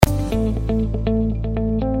Welcome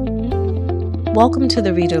to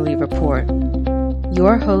the Readerly Report.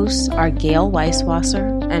 Your hosts are Gail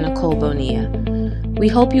Weisswasser and Nicole Bonilla. We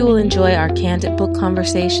hope you will enjoy our candid book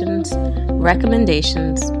conversations,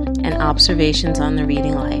 recommendations, and observations on the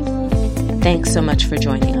reading life. Thanks so much for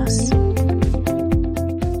joining us.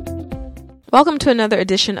 Welcome to another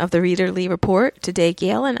edition of the Readerly Report. Today,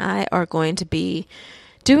 Gail and I are going to be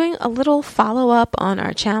doing a little follow-up on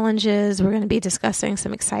our challenges. We're going to be discussing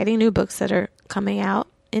some exciting new books that are coming out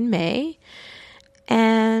in May.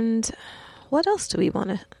 And what else do we want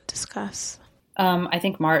to discuss? I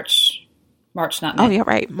think March, not May. Oh, yeah,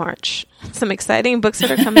 right, March. Some exciting books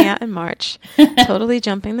that are coming out in March. Totally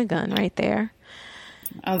jumping the gun right there.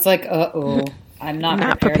 I was like, I'm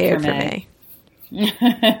not prepared for May.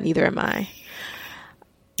 Neither am I.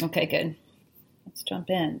 Okay, good. Let's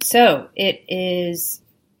jump in. So it is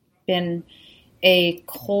been a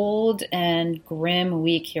cold and grim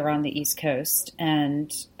week here on the East Coast,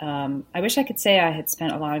 and I wish I could say I had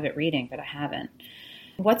spent a lot of it reading, but I haven't.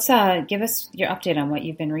 Give us your update on what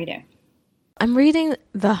you've been reading. I'm reading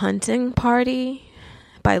The Hunting Party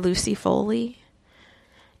by Lucy Foley,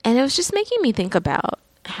 and it was just making me think about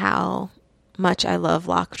how much I love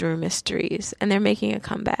locked room mysteries, and they're making a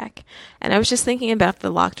comeback. And I was just thinking about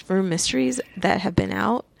the locked room mysteries that have been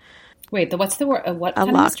out. Wait, what's the word? What kind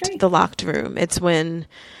of mystery? The locked room. It's when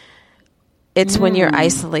you're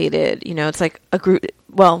isolated. You know, it's like a group.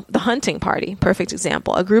 Well, The Hunting Party, perfect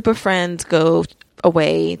example. A group of friends go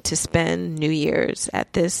away to spend New Year's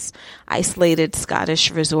at this isolated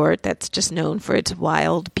Scottish resort that's just known for its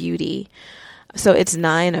wild beauty. So it's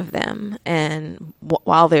 9 of them, and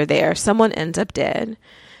while they're there, someone ends up dead.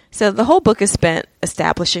 So the whole book is spent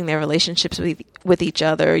establishing their relationships with each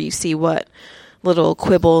other. You see what little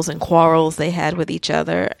quibbles and quarrels they had with each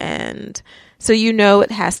other, and so you know it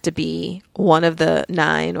has to be one of the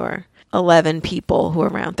 9 or 11 people who are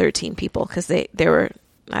around 13 people, because there were,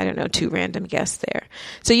 I don't know, 2 random guests there.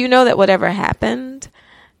 So you know that whatever happened,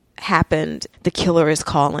 the killer is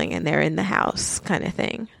calling and they're in the house, kind of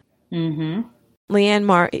thing. Mm-hmm.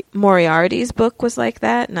 Leanne Moriarty's book was like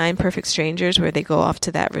that, 9 Perfect Strangers, where they go off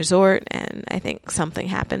to that resort, and I think something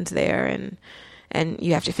happens there, and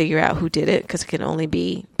you have to figure out who did it, because it can only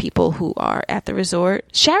be people who are at the resort.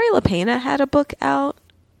 Shari LaPena had a book out.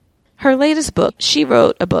 Her latest book, she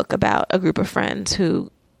wrote a book about a group of friends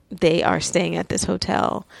who they are staying at this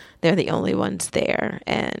hotel. They're the only ones there,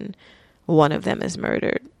 and one of them is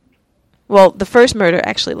murdered. Well, the first murder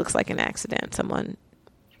actually looks like an accident. Someone,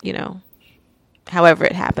 however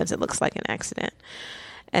it happens, it looks like an accident.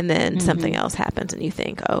 And then something else happens, and you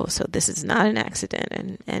think, oh, so this is not an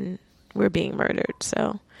accident, and we're being murdered.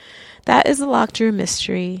 So that is a locked room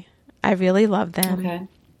mystery. I really love them. Okay. And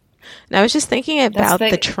I was just thinking about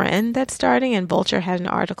the trend that's starting, and Vulture had an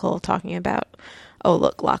article talking about, oh,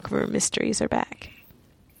 look, locked room mysteries are back.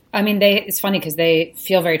 I mean, it's funny because they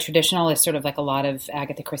feel very traditional. It's sort of like a lot of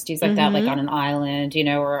Agatha Christie's like that, like on an island,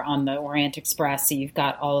 or on the Orient Express. So you've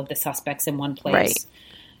got all of the suspects in one place. Right.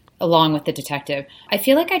 Along with the detective. I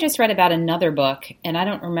feel like I just read about another book, and I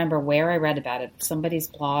don't remember where I read about it. Somebody's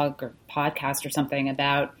blog or podcast or something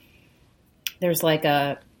about there's like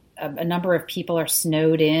a number of people are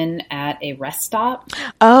snowed in at a rest stop.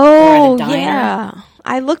 Oh, or at a diner. Yeah.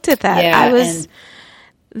 I looked at that. Yeah,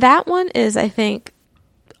 that one is, I think,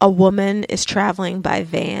 a woman is traveling by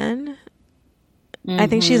van. I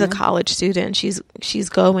think she's a college student. She's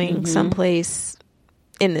going someplace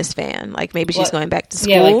in this van, like maybe she's going back to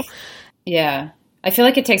school. Yeah, I feel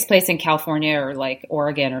like it takes place in California or like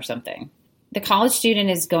Oregon or something. The college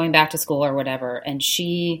student is going back to school or whatever, and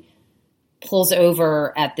she pulls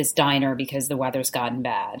over at this diner because the weather's gotten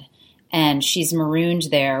bad, and she's marooned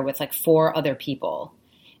there with like 4 other people.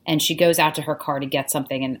 And she goes out to her car to get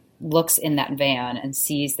something and looks in that van and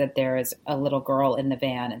sees that there is a little girl in the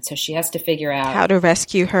van, and so she has to figure out how to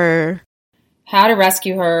rescue her.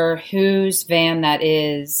 Whose van that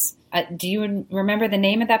is. Do you remember the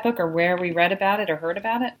name of that book, or where we read about it or heard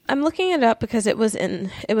about it? I'm looking it up because it was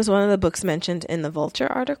one of the books mentioned in the Vulture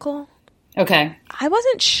article. Okay. I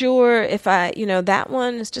wasn't sure if that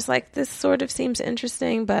one is just like, this sort of seems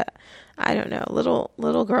interesting, but I don't know.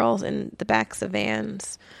 Little girls in the backs of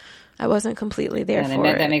vans. I wasn't completely there for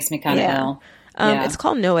it. That makes me kind of ill. It's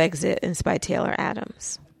called No Exit, and it's by Taylor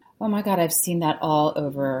Adams. Oh my God, I've seen that all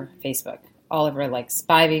over Facebook. All over like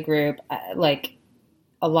Spivey group, like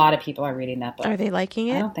a lot of people are reading that book. Are they liking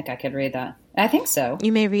it? I don't think I could read that. I think so.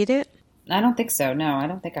 You may read it? I don't think so. No, I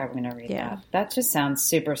don't think I'm going to read that. That just sounds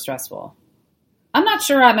super stressful. I'm not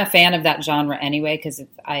sure I'm a fan of that genre anyway, because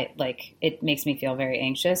it makes me feel very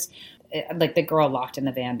anxious. Like the girl locked in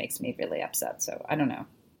the van makes me really upset. So I don't know.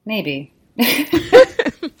 Maybe.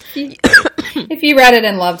 If you read it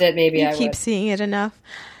and loved it, maybe I would. Keep seeing it enough.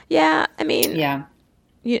 Yeah, I mean, yeah.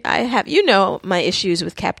 I have, my issues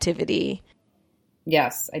with captivity.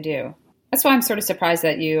 Yes, I do. That's why I'm sort of surprised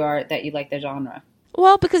that you like the genre.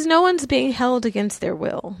 Well, because no one's being held against their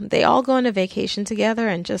will. They all go on a vacation together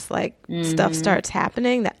and just stuff starts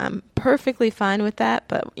happening. That I'm perfectly fine with that.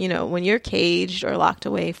 But, when you're caged or locked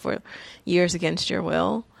away for years against your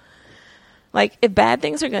will, if bad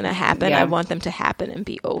things are going to happen, I want them to happen and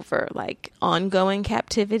be over. Ongoing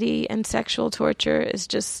captivity and sexual torture is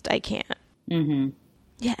just, I can't. Mm-hmm.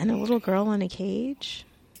 Yeah, and a little girl in a cage.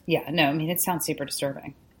 Yeah, no, I mean, it sounds super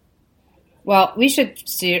disturbing. Well, we should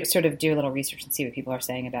sort of do a little research and see what people are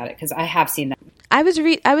saying about it, because I have seen that. I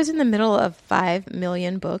was in the middle of 5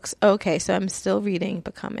 million books. Okay, so I'm still reading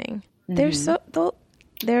Becoming. Mm-hmm.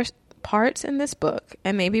 There's parts in this book,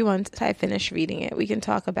 and maybe once I finish reading it, we can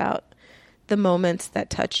talk about the moments that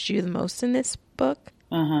touched you the most in this book.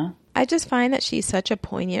 Uh-huh. I just find that she's such a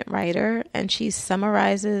poignant writer, and she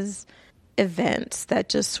summarizes events that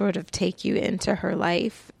just sort of take you into her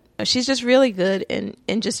life. She's just really good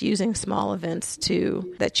in just using small events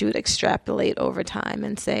that you would extrapolate over time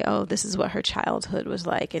and say, oh, this is what her childhood was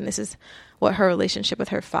like, and this is what her relationship with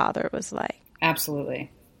her father was like.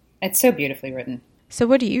 Absolutely. It's so beautifully written. So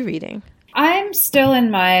what are you reading? I'm still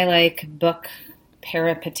in my book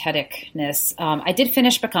peripateticness. I did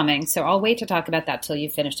finish Becoming, so I'll wait to talk about that till you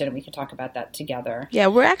finished it, and we can talk about that together. Yeah,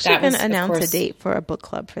 we're actually going to announce a date for a book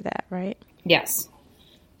club for that, right? Yes.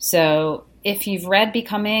 So if you've read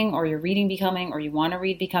Becoming, or you're reading Becoming, or you want to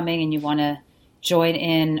read Becoming and you want to join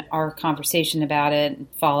in our conversation about it and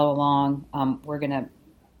follow along, we're going to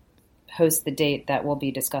post the date that we'll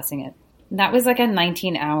be discussing it. That was a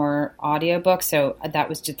 19-hour audiobook, so that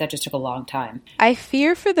just took a long time. I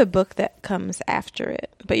fear for the book that comes after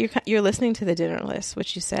it, but you're listening to The Dinner List,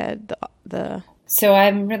 which you said the. So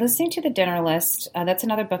I'm listening to The Dinner List. That's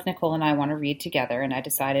another book Nicole and I want to read together, and I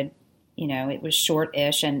decided, it was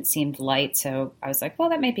short-ish and it seemed light, so I was like, well,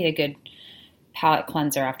 that might be a good palate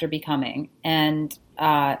cleanser after Becoming. And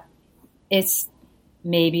it's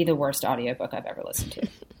maybe the worst audiobook I've ever listened to.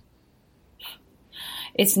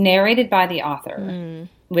 It's narrated by the author,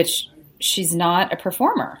 which she's not a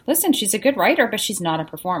performer. Listen, she's a good writer, but she's not a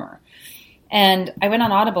performer. And I went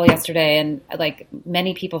on Audible yesterday, and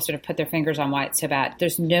many people sort of put their fingers on why it's so bad.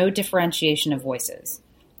 There's no differentiation of voices.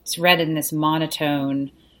 It's read in this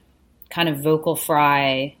monotone, kind of vocal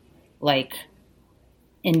fry,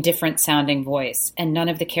 indifferent sounding voice. And none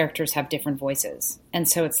of the characters have different voices. And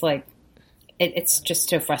so it's it's just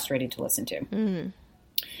so frustrating to listen to. Mm.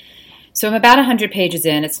 So I'm about 100 pages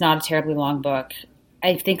in. It's not a terribly long book.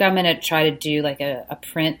 I think I'm going to try to do a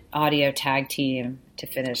print audio tag team to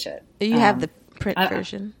finish it. You have the print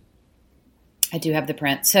version? I do have the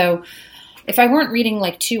print. So if I weren't reading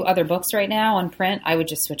 2 other books right now on print, I would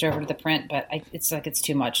just switch over to the print, but it's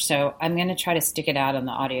too much. So I'm going to try to stick it out on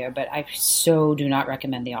the audio, but I so do not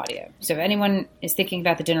recommend the audio. So if anyone is thinking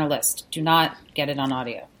about The Dinner List, do not get it on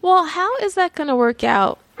audio. Well, how is that going to work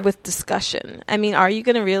out with discussion? I mean, are you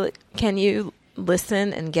going to can you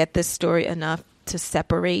listen and get this story enough to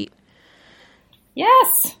separate?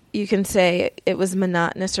 Yes. You can say it was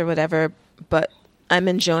monotonous or whatever, but I'm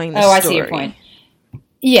enjoying the story. I see your point.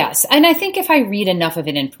 Yes. And I think if I read enough of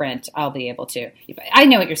it in print, I'll be able to. I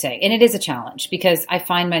know what you're saying. And it is a challenge because I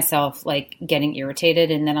find myself getting irritated,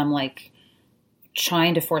 and then I'm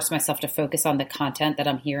trying to force myself to focus on the content that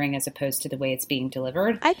I'm hearing as opposed to the way it's being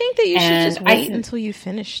delivered. I think that you should just wait until you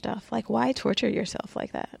finish stuff. Why torture yourself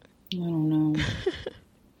like that? I don't know.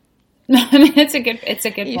 I mean, it's a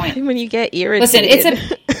good point. When you get irritated.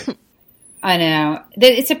 Listen, I know.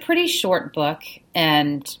 It's a pretty short book,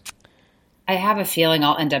 and I have a feeling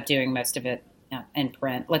I'll end up doing most of it in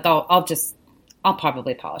print. I'll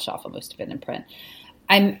probably polish off most of it in print.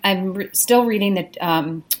 I'm still reading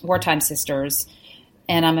the Wartime Sisters,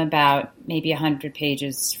 and I'm about maybe 100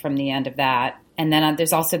 pages from the end of that. And then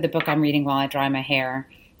there's also the book I'm reading while I dry my hair,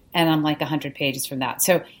 and I'm 100 pages from that.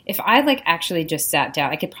 So if I actually just sat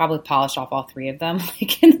down, I could probably polish off all 3 of them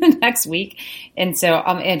in the next week. And so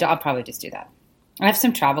and I'll probably just do that. I have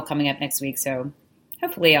some travel coming up next week, so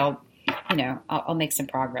hopefully I'll make some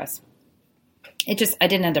progress. I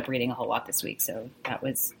didn't end up reading a whole lot this week, so that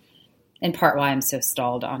was in part why I'm so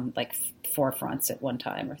stalled on 4 fronts at one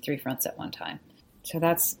time or 3 fronts at one time. So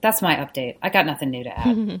that's my update. I got nothing new to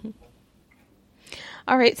add.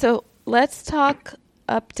 All right, so let's talk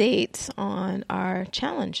updates on our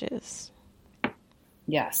challenges.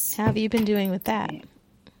 Yes. How have you been doing with that?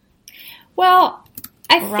 Well,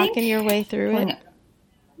 I think rocking your way through it.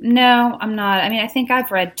 No, I'm not. I mean, I think I've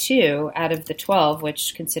read 2 out of the 12,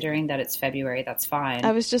 which, considering that it's February, that's fine.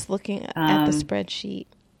 I was just looking at the spreadsheet.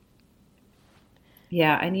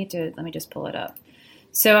 Yeah, let me just pull it up.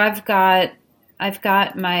 So I've got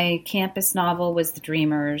my campus novel was The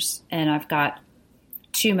Dreamers, and I've got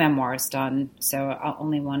 2 memoirs done. So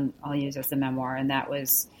only one I'll use as the memoir, and that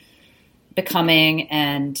was Becoming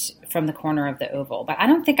and From the Corner of the Oval. But I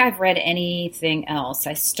don't think I've read anything else.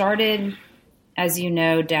 I started, as you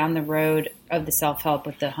know, down the road of the self-help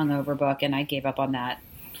with the Hungover book, and I gave up on that.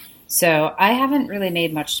 So I haven't really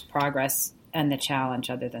made much progress on the challenge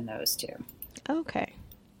other than those 2. Okay.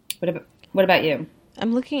 What about you?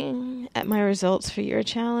 I'm looking at my results for your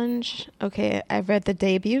challenge. Okay, I've read the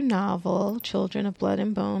debut novel, Children of Blood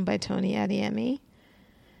and Bone by Tony Adeyemi.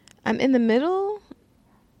 I'm in the middle.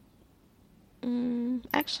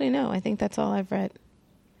 Actually, no, I think that's all I've read.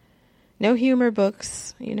 No humor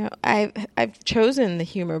books. You know, I've chosen the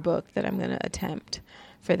humor book that I'm going to attempt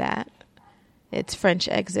for that. It's French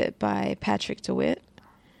Exit by Patrick DeWitt.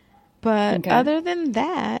 But other than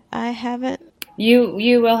that, I haven't.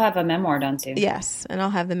 You will have a memoir done soon. Yes, and I'll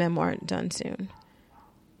have the memoir done soon.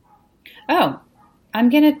 Oh, I'm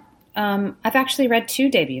going to... I've actually read 2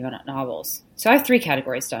 debut novels. So I have 3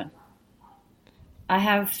 categories done. I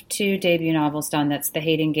have 2 debut novels done. That's The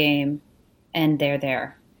Hating Game and They're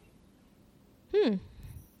There.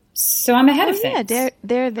 So I'm ahead of things. Yeah,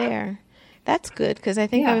 they're there. That's good, because I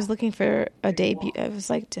think I was looking for a debut. I was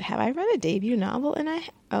like, have I read a debut novel? And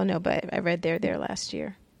oh no, but I read They're There last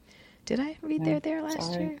year. Did I read They're There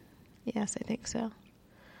last year? Yes, I think so.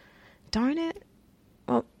 Darn it.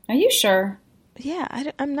 Well, are you sure?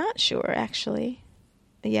 Yeah, I'm not sure, actually.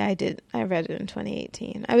 Yeah, I did. I read it in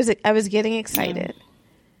 2018. I was getting excited.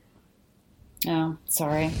 Oh,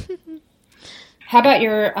 sorry. How about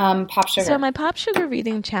your Pop Sugar? So my Pop Sugar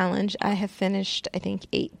reading challenge, I have finished, I think,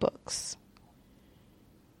 8 books.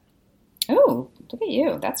 Oh, look at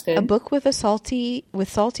you. That's good. A book with salty,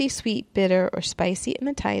 sweet, bitter, or spicy in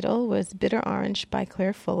the title was Bitter Orange by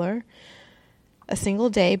Claire Fuller. A Single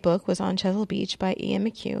Day book was On Chesil Beach by Ian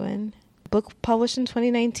McEwan. A book published in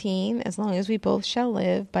 2019, As Long as We Both Shall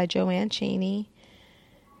Live by Joanne Chaney.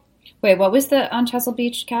 Wait, what was the On Chesil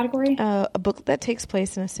Beach category? A book that takes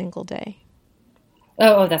place in a single day.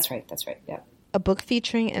 Oh, that's right. Yeah. A book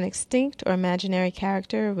featuring an extinct or imaginary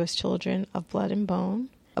character was Children of Blood and Bone.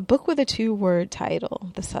 A book with a 2-word title,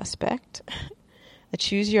 The Suspect. A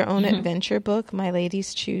choose-your-own adventure book, My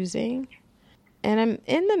Lady's Choosing. And I'm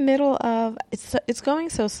in the middle of, it's going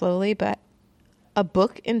so slowly, but a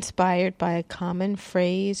book inspired by a common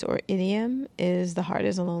phrase or idiom is The Heart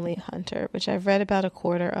is a Lonely Hunter, which I've read about a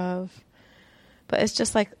quarter of. But it's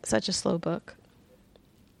just like such a slow book.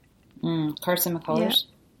 Carson McCullers?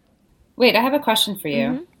 Yeah. Wait, I have a question for you.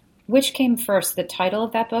 Mm-hmm. Which came first, the title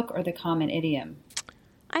of that book or the common idiom?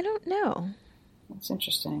 I don't know. That's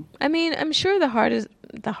interesting. I mean, I'm sure the heart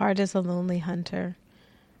is a lonely hunter.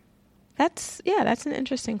 That's an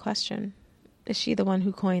interesting question. Is she the one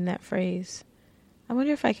who coined that phrase? I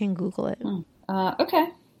wonder if I can Google it. Okay.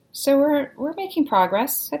 So we're making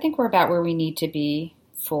progress. I think we're about where we need to be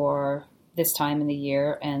for this time in the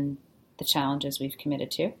year and the challenges we've committed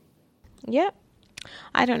to. Yep.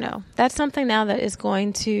 I don't know. That's something now that is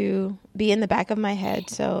going to be in the back of my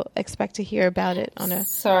head. So expect to hear about it on a...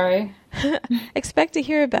 Sorry. Expect to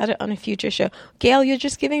hear about it on a future show. Gail, you're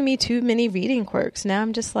just giving me too many reading quirks. Now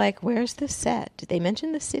I'm just like, where's this set? Did they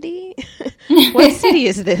mention the city? What city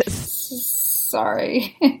is this?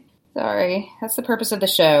 Sorry. That's the purpose of the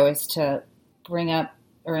show, is to bring up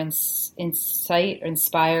or incite or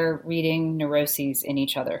inspire reading neuroses in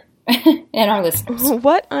each other. And our listeners.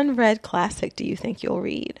 What unread classic do you think you'll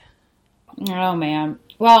read? Oh, man.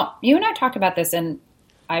 Well, you and I talked about this, and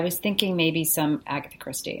I was thinking maybe some Agatha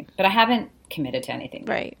Christie, but I haven't committed to anything.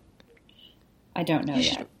 Right. I don't know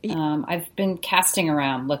yet. I've been casting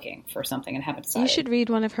around looking for something and haven't decided. You should read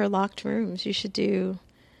one of her locked rooms. You should do...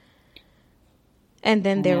 And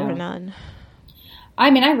Then There Were None.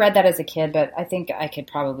 I mean, I read that as a kid, but I think I could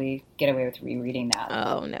probably get away with rereading that.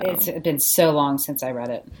 Oh, no. It's been so long since I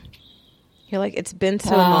read it. You're like, it's been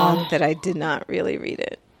so long that I did not really read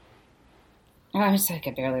it. I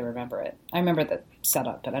could barely remember it. I remember the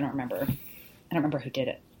setup, but I don't remember who did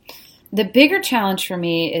it. The bigger challenge for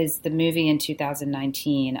me is the movie in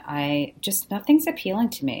 2019. Nothing's appealing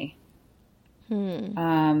to me.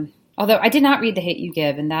 Although I did not read The Hate U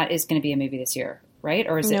Give, and that is going to be a movie this year, right?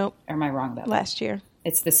 Or is it? Or am I wrong about that? Last year.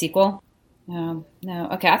 It's the sequel? No.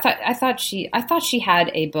 Okay, I thought she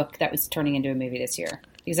had a book that was turning into a movie this year.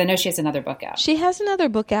 Because I know she has another book out. She has another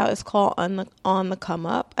book out. It's called On the Come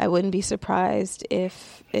Up. I wouldn't be surprised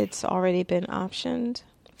if it's already been optioned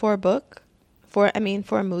for a book, for a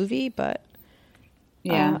movie, but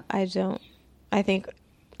I think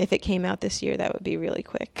if it came out this year, that would be really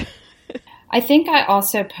quick. I think I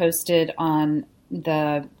also posted on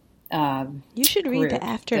the you should read group, the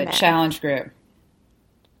Aftermath. the challenge group.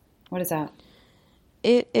 What is that?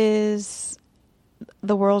 It is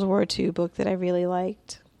the World War II book that I really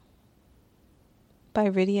liked by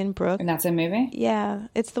Ridian Brooke. And that's a movie? Yeah.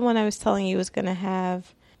 It's the one I was telling you was going to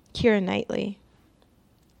have Keira Knightley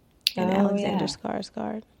and Alexander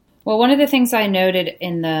Skarsgård. Well, one of the things I noted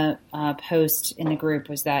in the post in the group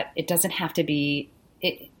was that it doesn't have to be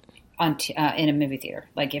in a movie theater.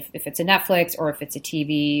 Like if it's a Netflix or if it's a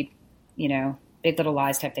TV, Big Little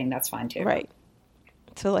Lies type thing, that's fine too. Right.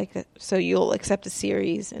 So you'll accept a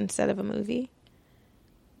series instead of a movie?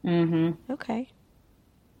 Mm-hmm. Okay.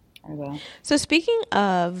 I will. So speaking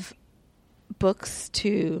of books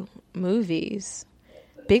to movies,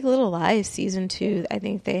 Big Little Lies season 2, I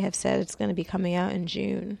think they have said it's going to be coming out in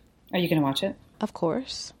June. Are you going to watch it? Of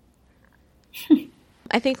course.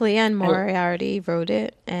 I think Leanne Moriarty wrote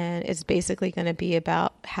it, and it's basically going to be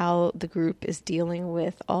about how the group is dealing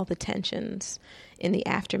with all the tensions in the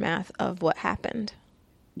aftermath of what happened.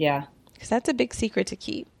 Yeah. Because that's a big secret to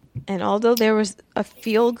keep. And although there was a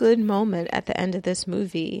feel-good moment at the end of this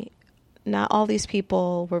movie, not all these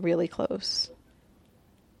people were really close.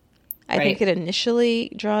 I think it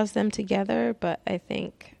initially draws them together, but I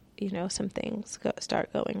think, some things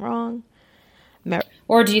start going wrong.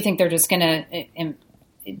 Or do you think they're just going to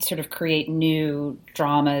sort of create new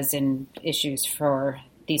dramas and issues for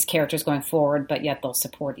these characters going forward, but yet they'll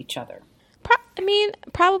support each other?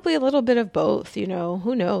 Probably a little bit of both,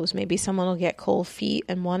 who knows? Maybe someone will get cold feet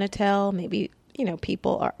and want to tell. Maybe,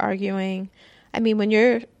 people are arguing. When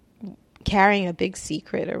you're carrying a big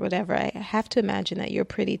secret or whatever, I have to imagine that you're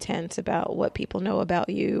pretty tense about what people know about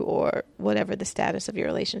you or whatever the status of your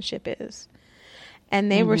relationship is.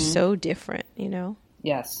 And they were so different,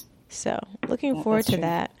 Yes. So looking forward to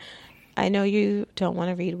that. I know you don't want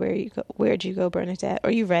to read Where'd You Go, Bernadette,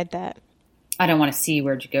 or you read that. I don't want to see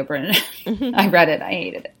Where'd You Go, Bernadette. I read it. I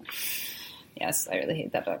hated it. Yes, I really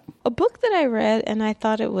hate that book. A book that I read and I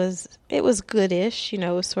thought it was goodish, it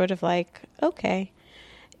was sort of like, okay,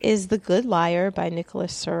 is The Good Liar by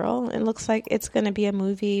Nicholas Searle. It looks like it's going to be a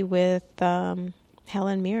movie with Helen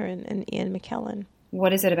Mirren and Ian McKellen.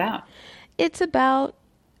 What is it about? It's about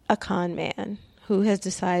a con man who has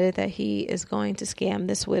decided that he is going to scam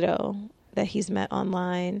this widow that he's met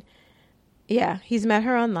online. Yeah, he's met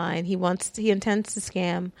her online. He intends to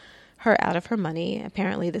scam her out of her money.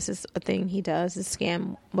 Apparently this is a thing he does, is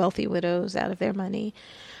scam wealthy widows out of their money.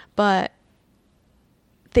 But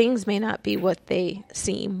things may not be what they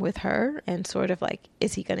seem with her, and sort of like,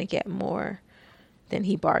 is he going to get more than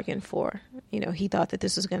he bargained for? He thought that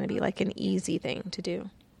this was going to be like an easy thing to do.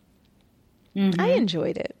 Mm-hmm. I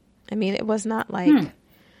enjoyed it. It was not like,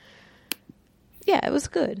 yeah, it was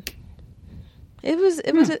good. It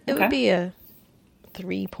would be a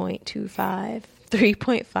 3.25,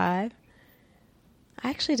 3.5. I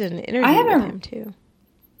actually did an interview with him too.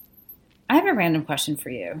 I have a random question for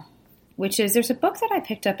you, which is there's a book that I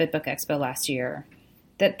picked up at Book Expo last year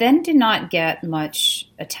that then did not get much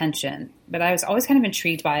attention, but I was always kind of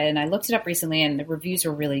intrigued by it, and I looked it up recently, and the reviews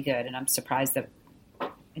were really good, and I'm surprised that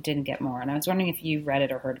it didn't get more. And I was wondering if you read it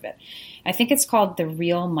or heard of it. I think it's called The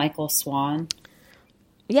Real Michael Swan.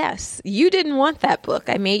 Yes, you didn't want that book.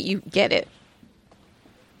 I made you get it.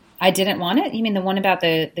 I didn't want it? You mean the one about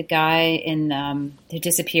the guy who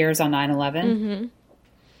disappears on 9/11? Mm-hmm.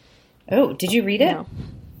 Oh, did you read it? No.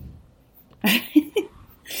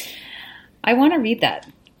 I want to read that.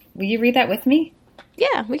 Will you read that with me?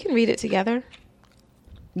 Yeah, we can read it together.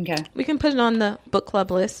 Okay. We can put it on the book club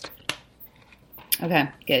list. Okay,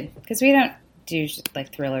 good. Because we don't do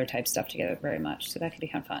like thriller type stuff together very much, so that could be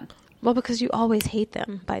kind of fun. Well, because you always hate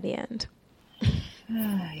them by the end.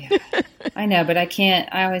 Yeah. I know, but I can't.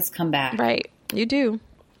 I always come back. Right. You do.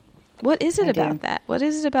 What is it about that? What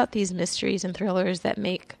is it about these mysteries and thrillers that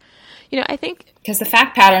make, I think... Because the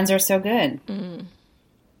fact patterns are so good.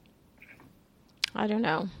 I don't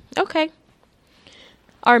know. Okay.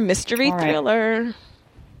 Our mystery thriller.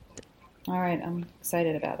 All right. I'm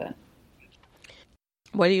excited about it.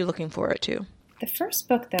 What are you looking forward to? The first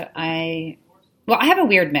book that I have a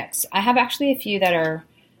weird mix. I have actually a few that are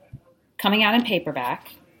coming out in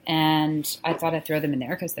paperback, and I thought I'd throw them in there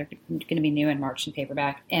because they're going to be new in March in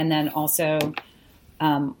paperback, and then also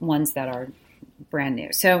ones that are brand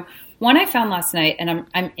new. So one I found last night, and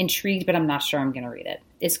I'm intrigued, but I'm not sure I'm going to read it.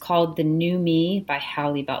 It's called The New Me by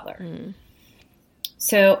Hallie Butler.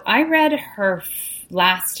 So I read her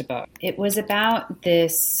last book. It was about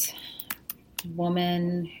this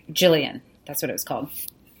woman, Jillian. That's what it was called.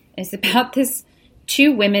 It's about this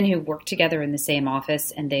two women who work together in the same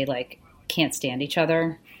office and they like can't stand each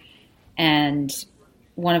other. And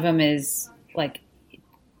one of them is like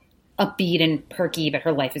upbeat and perky, but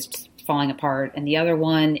her life is just falling apart. And the other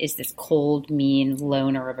one is this cold, mean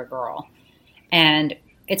loner of a girl. And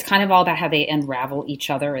it's kind of all about how they unravel each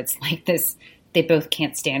other. It's like this, they both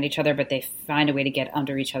can't stand each other, but they find a way to get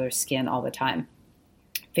under each other's skin all the time.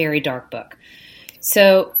 Very dark book.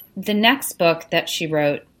 So the next book that she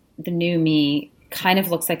wrote, The New Me, kind of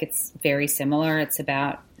looks like it's very similar. It's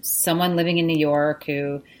about someone living in New York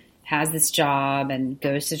who has this job and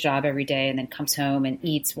goes to the job every day and then comes home and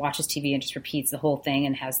eats, watches TV and just repeats the whole thing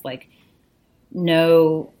and has like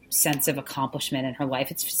no sense of accomplishment in her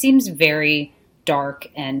life. It seems very dark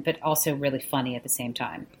but also really funny at the same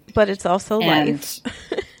time. But it's also life.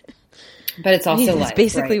 But it's also life. It's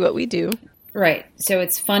basically right? What we do. Right. So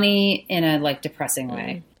it's funny in a like depressing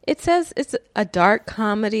way. It says it's a dark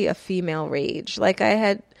comedy of female rage. Like I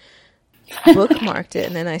had bookmarked it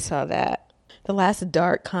and then I saw that. The last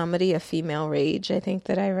dark comedy of female rage, I think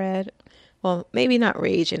that I read. Well, maybe not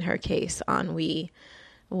rage in her case. Ennui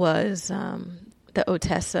was the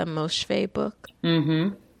Otessa Moshfegh book,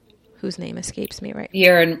 whose name escapes me right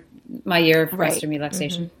now. My Year of Rest and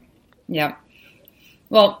Relaxation. Yeah.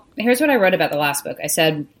 Well, here's what I wrote about the last book. I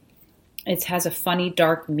said, it has a funny,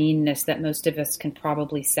 dark meanness that most of us can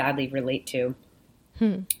probably sadly relate to.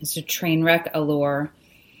 It's a train wreck allure.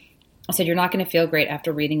 I said, you're not going to feel great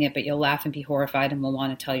after reading it, but you'll laugh and be horrified and will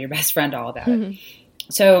want to tell your best friend all about it.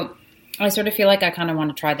 So I sort of feel like I kind of want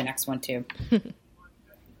to try the next one too.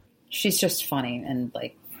 She's just funny and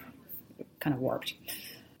like kind of warped.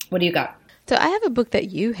 What do you got? So I have a book that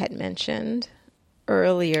you had mentioned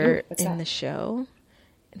earlier in the show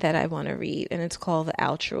that I want to read, and it's called The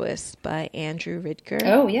Altruist by Andrew Ridker.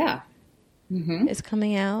 Oh, yeah. It's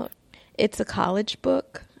coming out. It's a college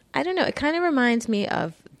book. I don't know. It kind of reminds me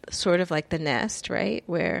of sort of like The Nest, right?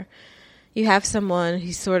 Where you have someone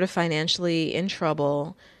who's sort of financially in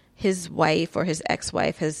trouble. His wife or his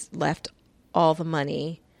ex-wife has left all the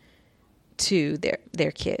money to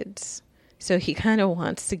their kids. So he kind of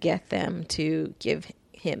wants to get them to give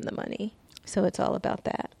him the money. So it's all about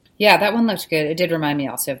that. Yeah, that one looks good. It did remind me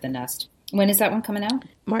also of The Nest. When is that one coming out?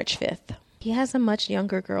 March 5th. He has a much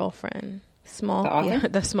younger girlfriend.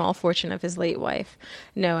 The Small Fortune of His Late Wife.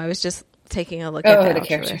 No, I was just taking a look at the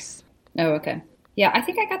characters. Oh, okay. Yeah, I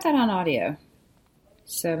think I got that on audio.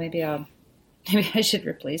 So maybe I should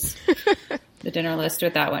replace the dinner list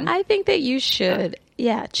with that one. I think that you should,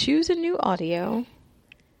 choose a new audio,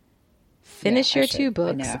 finish your two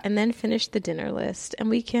books, and then finish the dinner list. And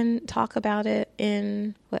we can talk about it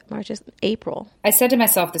in, April. I said to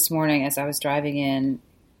myself this morning as I was driving in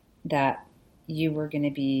that you were going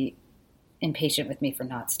to be impatient with me for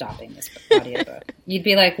not stopping this audiobook. You'd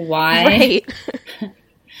be like, why? Right.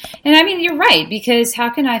 And I mean, you're right, because how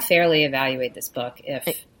can I fairly evaluate this book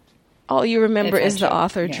if all you remember is the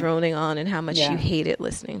author droning on and how much you hated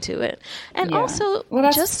listening to it? And also,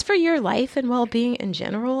 just for your life and well-being in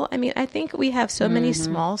general, I mean, I think we have so many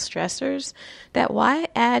small stressors that why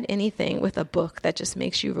add anything with a book that just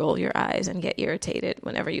makes you roll your eyes and get irritated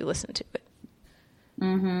whenever you listen to it?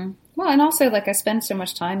 Well, and also, like, I spend so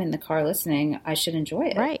much time in the car listening, I should enjoy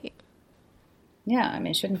it. Right. Yeah, I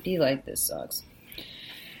mean, it shouldn't be like this sucks.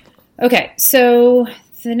 Okay, so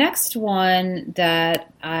the next one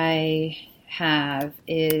that I have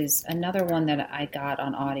is another one that I got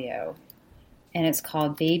on audio, and it's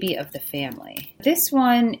called Baby of the Family. This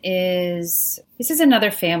is another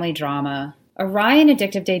family drama. A wry and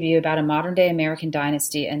addictive debut about a modern-day American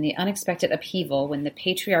dynasty and the unexpected upheaval when the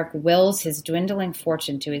patriarch wills his dwindling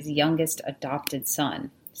fortune to his youngest adopted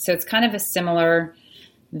son. So it's kind of a similar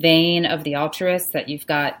vein of The Altruist, that you've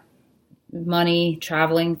got money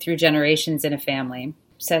traveling through generations in a family.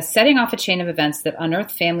 It says, setting off a chain of events that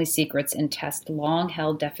unearth family secrets and test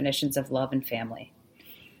long-held definitions of love and family.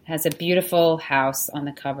 It has a beautiful house on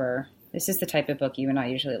the cover. This is the type of book you and I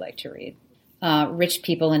usually like to read. Rich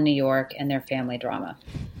people in New York and their family drama.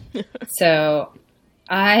 So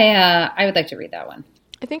I would like to read that one.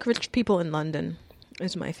 I think Rich People in London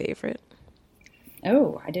is my favorite.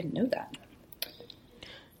 Oh, I didn't know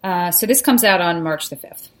that. So this comes out on March the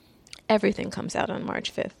 5th. Everything comes out on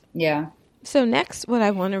March 5th. Yeah. So next, what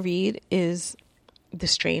I want to read is The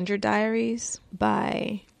Stranger Diaries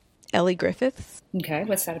by Ellie Griffiths. Okay,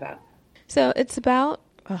 what's that about? So it's about,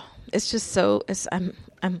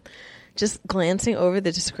 I'm just glancing over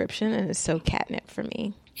the description and it's so catnip for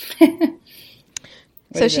me.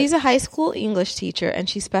 So she's a high school English teacher, and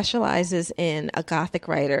she specializes in a Gothic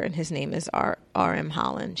writer, and his name is R.M.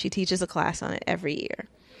 Holland. She teaches a class on it every year.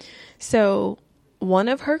 So one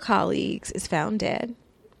of her colleagues is found dead.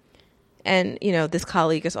 And, you know, this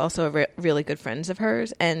colleague is also a really good friend of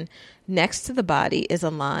hers. And next to the body is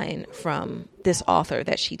a line from this author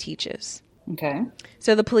that she teaches. Okay.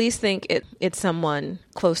 So the police think it's someone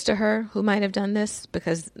close to her who might have done this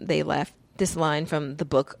because they left this line from the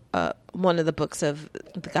book, one of the books of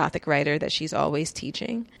the Gothic writer that she's always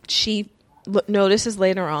teaching. She notices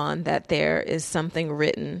later on that there is something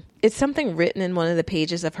written. It's something written in one of the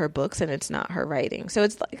pages of her books, and it's not her writing. So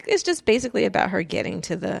it's just basically about her getting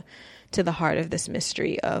to the heart of this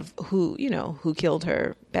mystery of who killed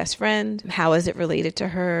her best friend. How is it related to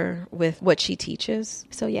her with what she teaches?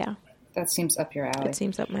 So yeah. That seems up your alley. It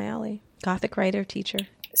seems up my alley. Gothic writer, teacher.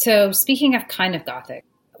 So speaking of kind of Gothic,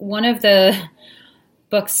 one of the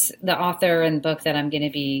books, the author and book that I'm going to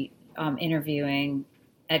be interviewing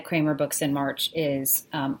at Kramer Books in March is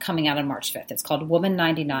coming out on March 5th. It's called Woman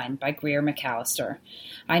 99 by Greer McAllister.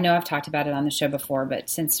 I know I've talked about it on the show before, but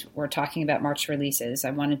since we're talking about March releases,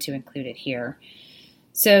 I wanted to include it here.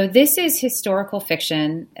 So this is historical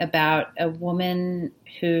fiction about a woman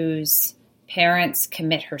whose parents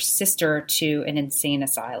commit her sister to an insane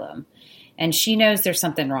asylum. And she knows there's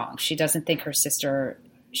something wrong. She doesn't think her sister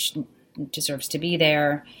deserves to be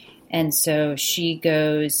there. And so she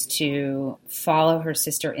goes to follow her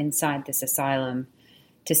sister inside this asylum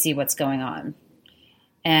to see what's going on.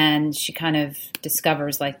 And she kind of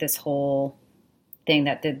discovers like this whole thing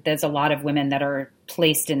that there's a lot of women that are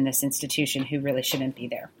placed in this institution who really shouldn't be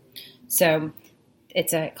there. So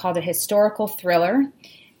it's called a historical thriller.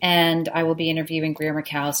 And I will be interviewing Greer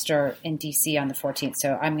McAllister in D.C. on the 14th.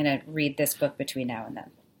 So I'm going to read this book between now and then.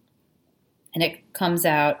 And it comes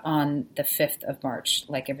out on the 5th of March,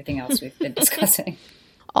 like everything else we've been discussing.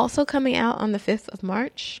 Also coming out on the 5th of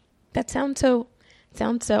March. That sounds so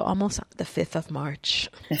almost the 5th of March.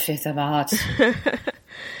 The 5th of March.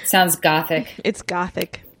 Sounds Gothic. It's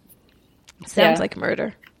Gothic. Sounds like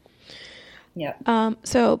murder. Yeah.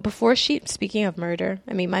 So speaking of murder,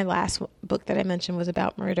 I mean, my last book that I mentioned was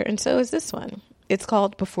about murder, and so is this one. It's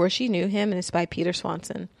called Before She Knew Him, and it's by Peter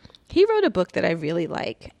Swanson. He wrote a book that I really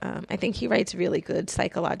like. I think he writes really good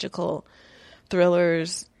psychological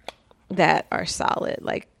thrillers that are solid.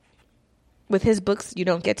 Like with his books, you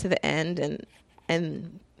don't get to the end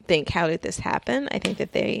and think, how did this happen? I think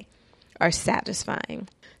that they are satisfying.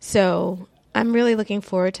 So I'm really looking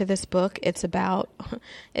forward to this book. It's about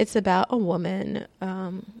a woman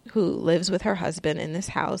who lives with her husband in this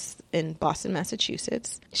house in Boston,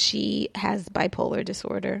 Massachusetts. She has bipolar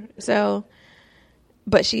disorder.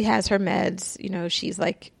 But she has her meds. You know, she's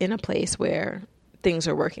like in a place where things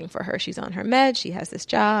are working for her. She's on her meds. She has this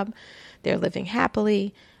job. They're living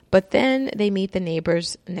happily. But then they meet the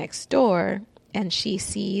neighbors next door, and she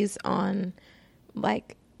sees on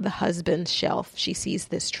like the husband's shelf, she sees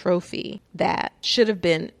this trophy that should have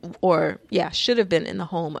been in the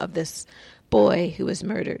home of this boy who was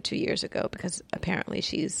murdered 2 years ago, because apparently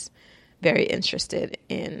she's very interested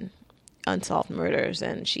in unsolved murders,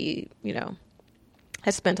 and she,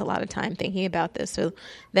 has spent a lot of time thinking about this. So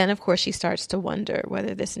then, of course, she starts to wonder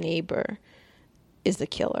whether this neighbor is the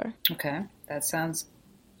killer. Okay, that sounds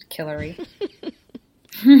killery.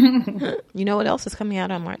 You know what else is coming out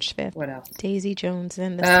on March 5th? What else? Daisy Jones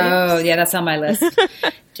and the Oh, Six. yeah, that's on my list.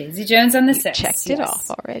 Daisy Jones and the Six. Checked it off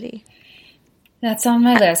already. That's on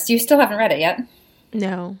my list. You still haven't read it yet?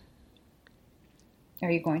 No. Are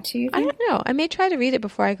you going to? I don't know. I may try to read it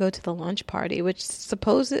before I go to the launch party, which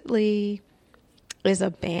supposedly is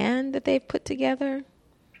a band that they've put together.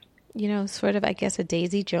 Sort of, I guess, a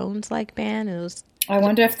Daisy Jones-like band. I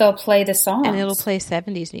wonder if they'll play the songs. And it'll play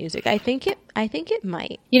 70s music. I think it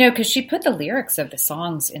might. Because she put the lyrics of the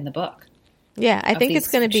songs in the book. Yeah, I think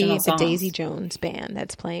it's going to be the songs. Daisy Jones band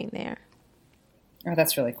that's playing there. Oh,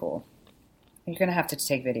 that's really cool. You're going to have to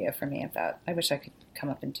take video for me of that. I wish I could come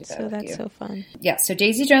up and do that with you. So that's so fun. Yeah, so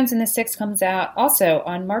Daisy Jones and the Six comes out also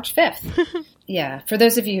on March 5th. Yeah, for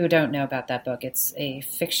those of you who don't know about that book, it's a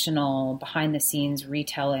fictional, behind-the-scenes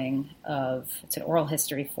retelling it's an oral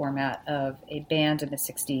history format of a band in the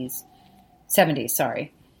 70s,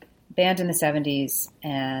 band in the 70s,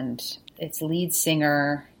 and its lead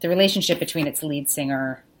singer, the relationship between its lead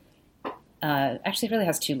singer, actually it really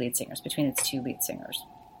has two lead singers, between its two lead singers.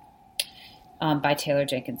 By Taylor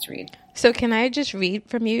Jenkins Reid. So can I just read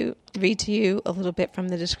to you a little bit from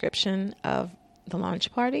the description of the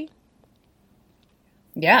launch party?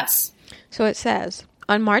 Yes. So it says,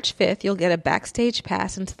 On March 5th, you'll get a backstage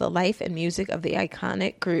pass into the life and music of the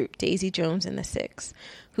iconic group Daisy Jones and the Six,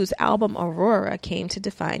 whose album Aurora came to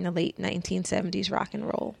define the late 1970s rock and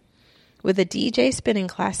roll. With a DJ spinning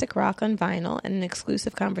classic rock on vinyl and an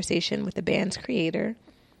exclusive conversation with the band's creator,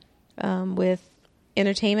 with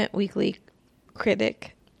Entertainment Weekly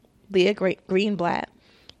critic Leah Greenblatt,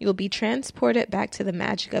 you'll be transported back to the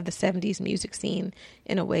magic of the 70s music scene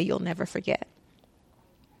in a way you'll never forget.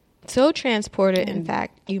 So transported, in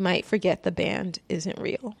fact, you might forget the band isn't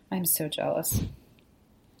real. I'm so jealous.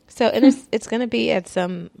 So it's going to be at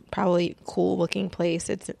some probably cool-looking place.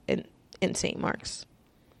 It's in St. Mark's,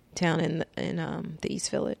 down in the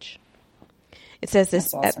East Village. It says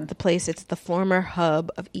this awesome. At the place. It's the former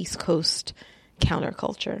hub of East Coast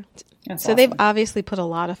counterculture. That's so awesome. They've obviously put a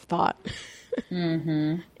lot of thought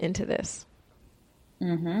into this.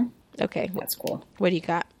 Mm-hmm. Okay, that's cool. What do you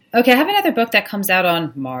got? Okay, I have another book that comes out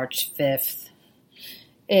on March 5th.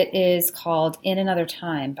 It is called In Another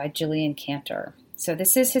Time by Gillian Cantor. So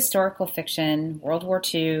this is historical fiction, World War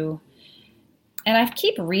II. And I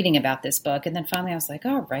keep reading about this book, and then finally I was like,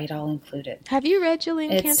 all right, I'll include it. Have you read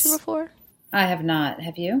Gillian Cantor before? I have not.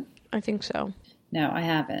 Have you? I think so. No, I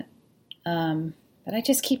haven't. But I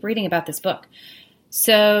just keep reading about this book.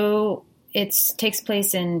 So it takes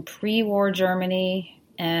place in pre-war Germany,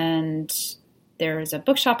 and there's a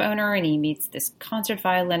bookshop owner, and he meets this concert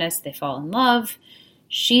violinist. They fall in love.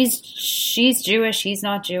 She's Jewish. He's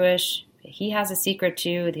not Jewish. He has a secret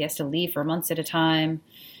too. He has to leave for months at a time.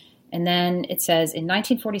 And then it says, in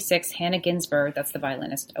 1946, Hannah Ginsberg, that's the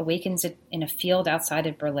violinist, awakens in a field outside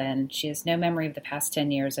of Berlin. She has no memory of the past 10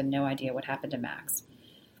 years and no idea what happened to Max.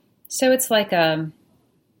 So it's like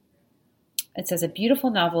it says a beautiful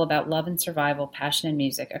novel about love and survival, passion and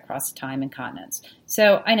music across time and continents.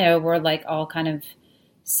 So I know we're like all kind of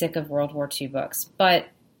sick of World War II books, but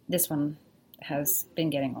this one has been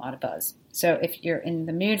getting a lot of buzz. So if you're in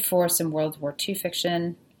the mood for some World War II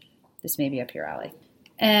fiction, this may be up your alley.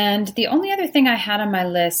 And the only other thing I had on my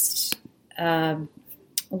list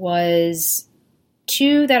was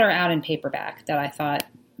two that are out in paperback that I thought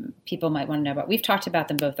people might want to know about. We've talked about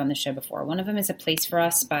them both on the show before. One of them is A Place for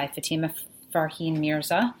Us by Fatima Farheen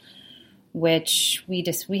Mirza, which we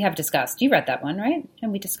have discussed. You read that one, right?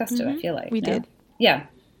 And we discussed it, I feel like. We did. Yeah.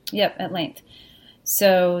 Yep, at length.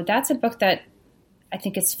 So that's a book that I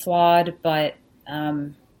think is flawed, but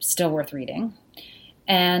still worth reading.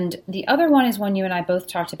 And the other one is one you and I both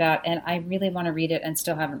talked about, and I really want to read it and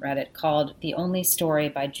still haven't read it, called The Only Story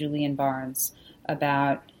by Julian Barnes,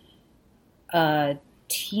 about a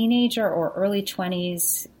teenager or early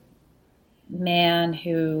 20s man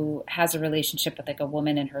who has a relationship with like a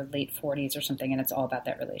woman in her late 40s or something, and it's all about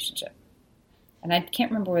that relationship. And I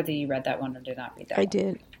can't remember whether you read that one or did not read that one. I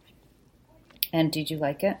did. And did you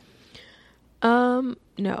like it?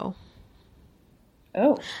 No.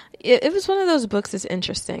 Oh. It was one of those books that's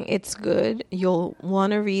interesting. It's good. You'll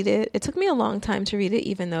want to read it. It took me a long time to read it,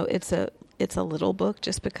 even though it's a little book,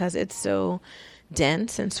 just because it's so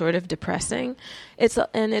dense and sort of depressing. It's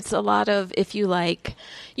a lot of, if you like,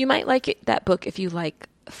 you might like that book if you like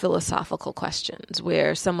philosophical questions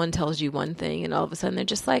where someone tells you one thing and all of a sudden they're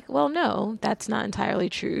just like, well, no, that's not entirely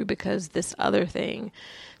true because this other thing.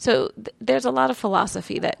 So there's a lot of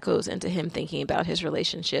philosophy that goes into him thinking about his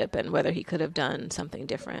relationship and whether he could have done something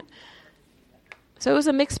different. So it was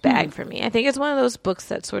a mixed bag for me. I think it's one of those books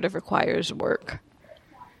that sort of requires work.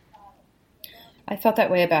 I felt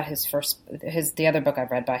that way about the other book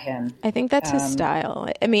I've read by him. I think that's his style.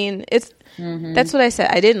 I mean, that's what I said.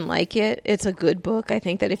 I didn't like it. It's a good book. I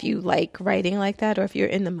think that if you like writing like that, or if you're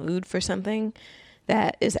in the mood for something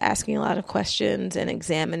that is asking a lot of questions and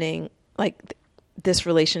examining like this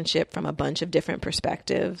relationship from a bunch of different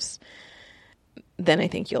perspectives, then I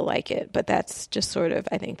think you'll like it. But that's just sort of,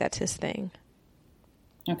 I think that's his thing.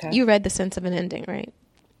 Okay. You read The Sense of an Ending, right?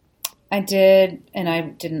 I did, and I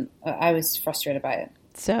didn't. I was frustrated by it.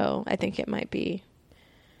 So I think it might be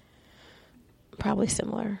probably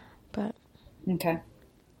similar, but okay.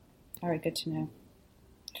 All right, good to know.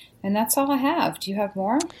 And that's all I have. Do you have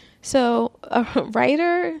more? So a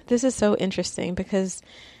writer. This is so interesting because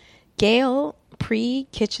Gail,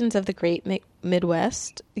 pre-Kitchens of the Great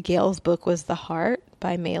Midwest, Gail's book was The Heart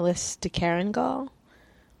by Melis de Carangal.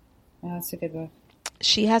 Oh, that's a good book.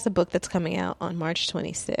 She has a book that's coming out on March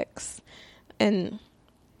 26th, and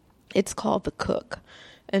it's called The Cook.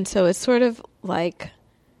 And so it's sort of like,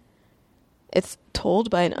 it's told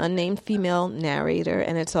by an unnamed female narrator,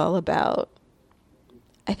 and it's all about,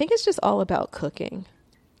 I think it's just all about cooking.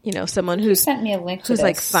 You know, someone who's sent me a link to who's this.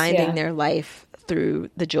 Like finding their life through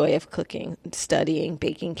the joy of cooking, studying,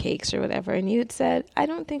 baking cakes or whatever. And you had said, I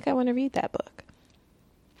don't think I want to read that book.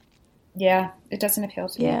 Yeah, it doesn't appeal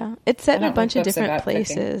to me. Yeah, it's set in a don't bunch read of books different about cooking.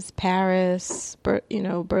 places: Paris,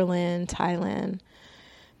 Berlin, Thailand,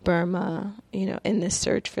 Burma. In this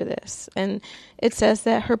search for this, and it says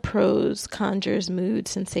that her prose conjures mood,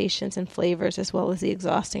 sensations, and flavors, as well as the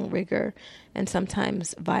exhausting rigor and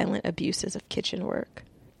sometimes violent abuses of kitchen work.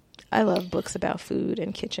 I love books about food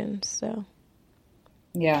and kitchens, so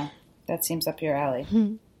Yeah, that seems up your alley.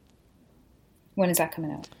 When is that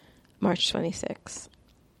coming out? March 26th.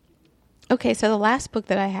 Okay, so the last book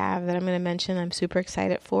that I have that I'm going to mention I'm super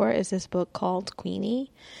excited for is this book called Queenie.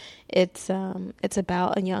 It's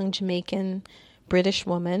about a young Jamaican British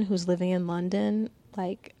woman who's living in London,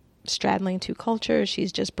 like straddling two cultures.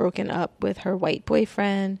 She's just broken up with her white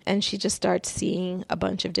boyfriend, and she just starts seeing a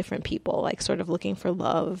bunch of different people, like sort of looking for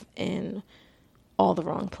love in all the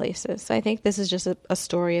wrong places. So I think this is just a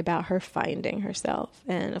story about her finding herself.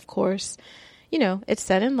 And of course, it's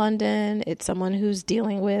set in London. It's someone who's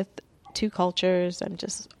dealing with two cultures. I'm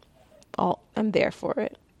there for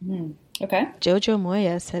it. Okay. Jojo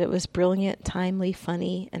Moya said it was brilliant, timely,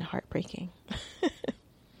 funny, and heartbreaking.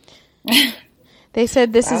 They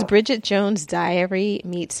said this is Bridget Jones' Diary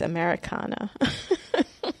meets Americana.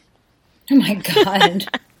 Oh my God.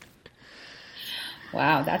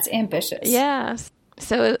 Wow, that's ambitious. Yeah.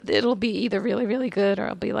 So it'll be either really, really good, or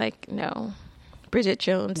I'll be like, no. Bridget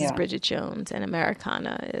Jones is Bridget Jones, and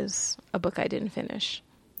Americana is a book I didn't finish.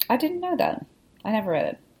 I didn't know that. I never read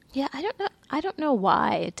it. Yeah, I don't know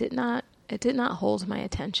why it did not hold my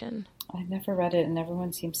attention. I never read it, and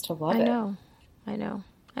everyone seems to love it. I know.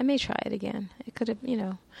 I may try it again. It could have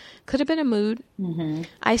been a mood. Mm-hmm.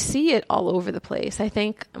 I see it all over the place. I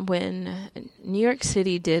think when New York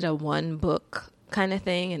City did a one book kind of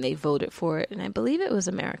thing and they voted for it, and I believe it was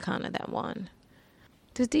Americana that won.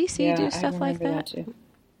 Does DC do stuff like that? Too.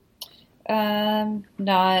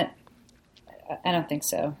 Not. I don't think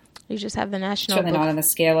so. You just have the national. Certainly not on the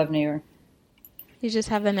scale of New York. You just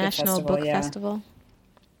have the National Book Festival.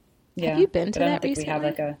 Yeah. Have you been to that I don't think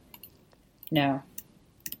recently? we have no.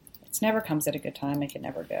 It never comes at a good time. I could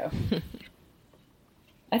never go.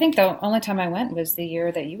 I think the only time I went was the year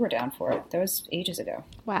that you were down for it. That was ages ago.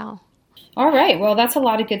 Wow. All right. Well, that's a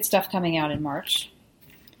lot of good stuff coming out in March.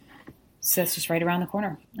 So that's just right around the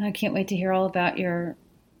corner. I can't wait to hear all about your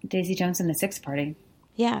Daisy Jones and the Six party.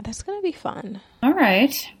 Yeah, that's going to be fun. All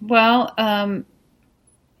right. Well,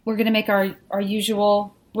 we're going to make our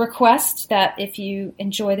usual request that if you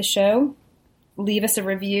enjoy the show, leave us a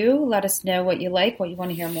review. Let us know what you like, what you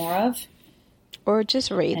want to hear more of. Or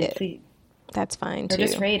just rate it. That's fine, too. Or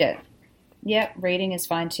just rate it. Yep, rating is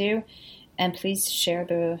fine, too. And please share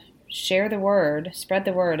the word, spread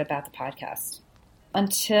the word about the podcast.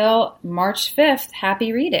 Until March 5th,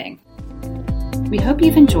 happy reading. We hope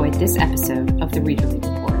you've enjoyed this episode of The Readerly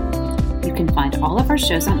Report. You can find all of our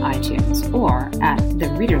shows on iTunes or at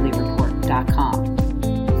thereaderlyreport.com.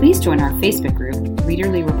 Please join our Facebook group,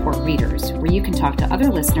 Readerly Report Readers, where you can talk to other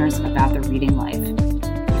listeners about the reading life.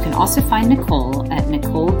 You can also find Nicole at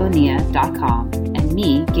NicoleBonilla.com and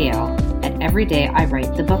me, Gail, at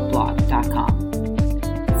EverydayIWriteTheBookBlog.com.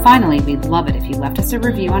 Finally, we'd love it if you left us a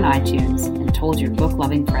review on iTunes and told your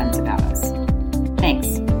book-loving friends about